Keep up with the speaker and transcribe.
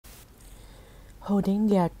Holding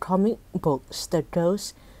their comic books, the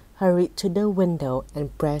girls hurried to the window and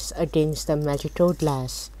pressed against the magical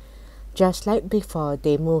glass. Just like before,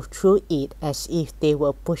 they moved through it as if they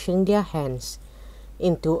were pushing their hands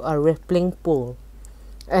into a rippling pool.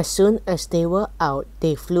 As soon as they were out,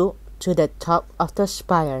 they flew to the top of the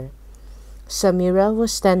spire. Samira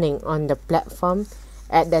was standing on the platform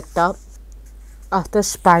at the top of the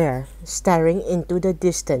spire, staring into the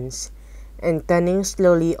distance and turning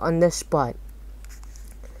slowly on the spot.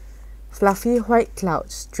 Fluffy white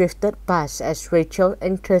clouds drifted past as Rachel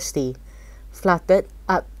and Kirsty fluttered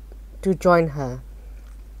up to join her.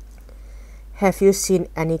 "Have you seen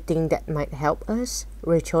anything that might help us?"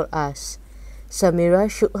 Rachel asked.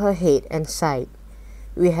 Samira shook her head and sighed.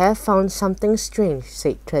 "We have found something strange,"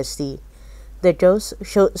 said Kirsty. The girls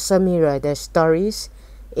showed Samira the stories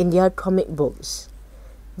in their comic books.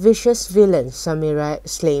 "Vicious villains," Samira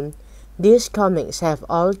exclaimed. "These comics have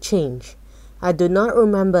all changed. I do not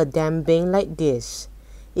remember them being like this.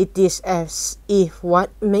 It is as if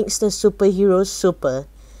what makes the superheroes super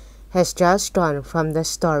has just gone from the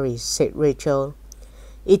stories," said Rachel.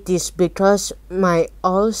 "It is because my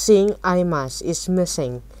all-seeing eye mask is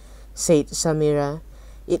missing," said Samira.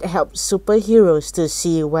 "It helps superheroes to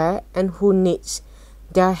see where and who needs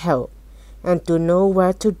their help, and to know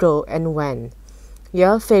where to go and when.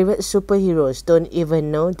 Your favorite superheroes don't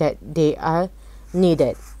even know that they are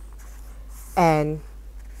needed." And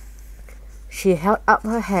she held up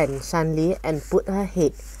her hand suddenly and put her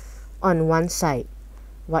head on one side.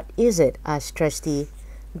 "What is it?" asked Kirsty.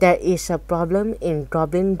 "There is a problem in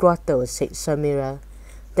Goblin Grotto," said Samira.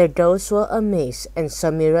 The girls were amazed, and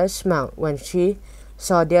Samira smiled when she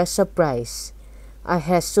saw their surprise. "I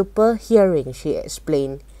had super hearing," she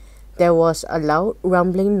explained. "There was a loud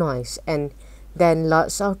rumbling noise, and then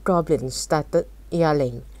lots of goblins started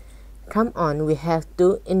yelling. Come on, we have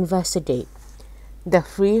to investigate." The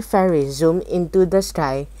three fairies zoomed into the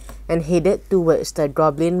sky and headed towards the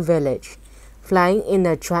goblin village, flying in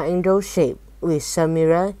a triangle shape with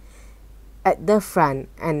Samira at the front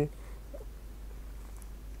and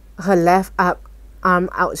her left arm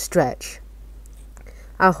outstretched.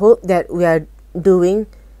 "I hope that we are doing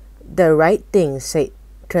the right thing," said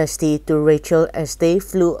Kirsty to Rachel as they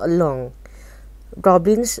flew along.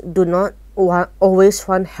 "Goblins do not always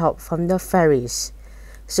want help from the fairies."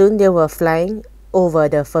 Soon they were flying over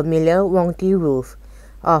the familiar wonky roof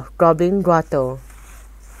of Goblin Grotto.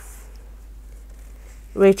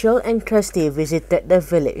 Rachel and Kirsty visited the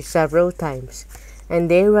village several times,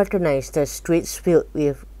 and they recognized the streets filled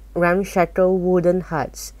with ramshackle wooden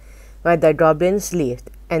huts where the goblins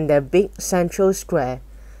lived, and the big central square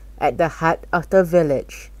at the heart of the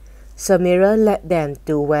village. Samira led them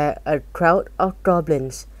to where a crowd of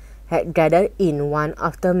goblins had gathered in one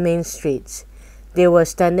of the main streets. They were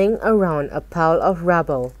standing around a pile of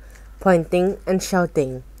rubble, pointing and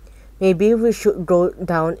shouting. "Maybe we should go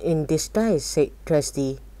down in disguise," said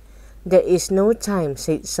Kirsty. "There is no time,"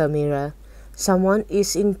 said Samira. "Someone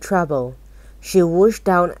is in trouble." She whooshed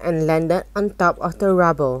down and landed on top of the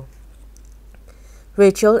rubble.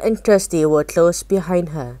 Rachel and Kirsty were close behind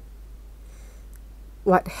her.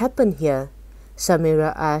 "What happened here?"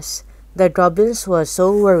 Samira asked. The goblins were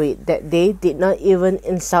so worried that they did not even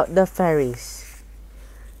insult the fairies.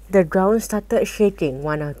 The ground started shaking,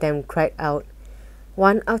 one of them cried out.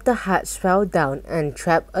 "One of the huts fell down and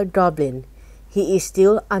trapped a goblin. He is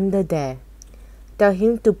still under there." "Tell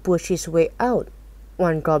him to push his way out,"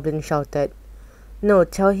 one goblin shouted. "No,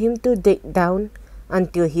 tell him to dig down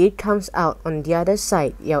until he comes out on the other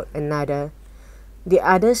side," yelled another. "The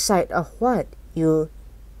other side of what, you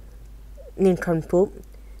nincompoop?"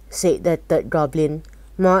 said the third goblin.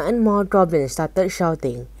 More and more goblins started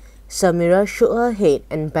shouting. Samira shook her head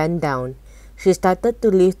and bent down. She started to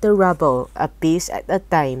lift the rubble a piece at a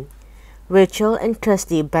time. Rachel and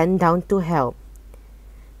Kirsty bent down to help,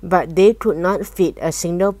 but they could not fit a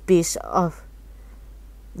single piece of.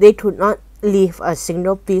 They could not lift a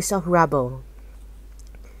single piece of rubble.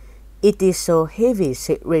 "It is so heavy,"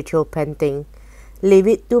 said Rachel, panting. "Leave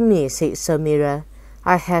it to me," said Samira.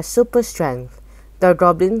 "I have super strength. The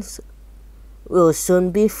goblins will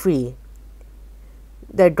soon be free."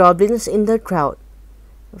 The goblins in the crowd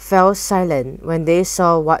fell silent when they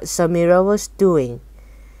saw what Samira was doing.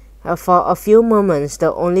 For a few moments,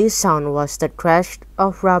 the only sound was the crash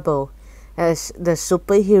of rubble as the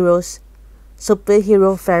superhero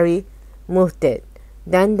fairy moved it.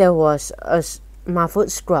 Then there was a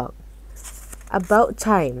muffled squawk. "About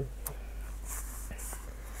time."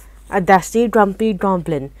 A dusty, grumpy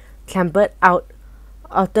goblin clambered out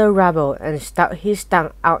of the rubble and stuck his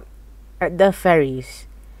tongue out at the fairies.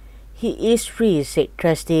 "He is free," said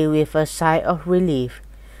Trusty with a sigh of relief.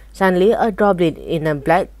 Suddenly a goblin in a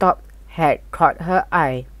black top hat caught her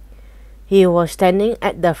eye. He was standing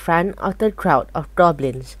at the front of the crowd of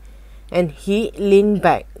goblins, and he leaned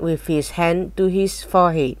back with his hand to his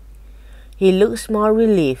forehead. He looked more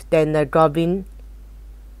relieved than the goblin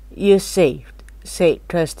you saved, said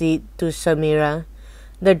Trusty to Samira.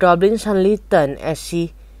 The goblin suddenly turned as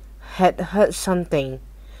she had heard something.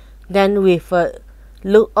 Then, with a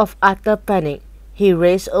look of utter panic, he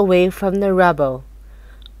raced away from the rubble.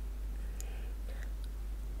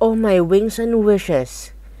 "Oh, my wings and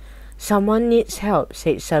wishes! Someone needs help,"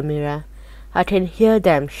 said Samira. "I can hear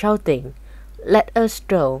them shouting. Let us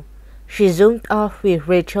go." She zoomed off with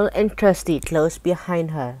Rachel and Trusty close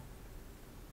behind her.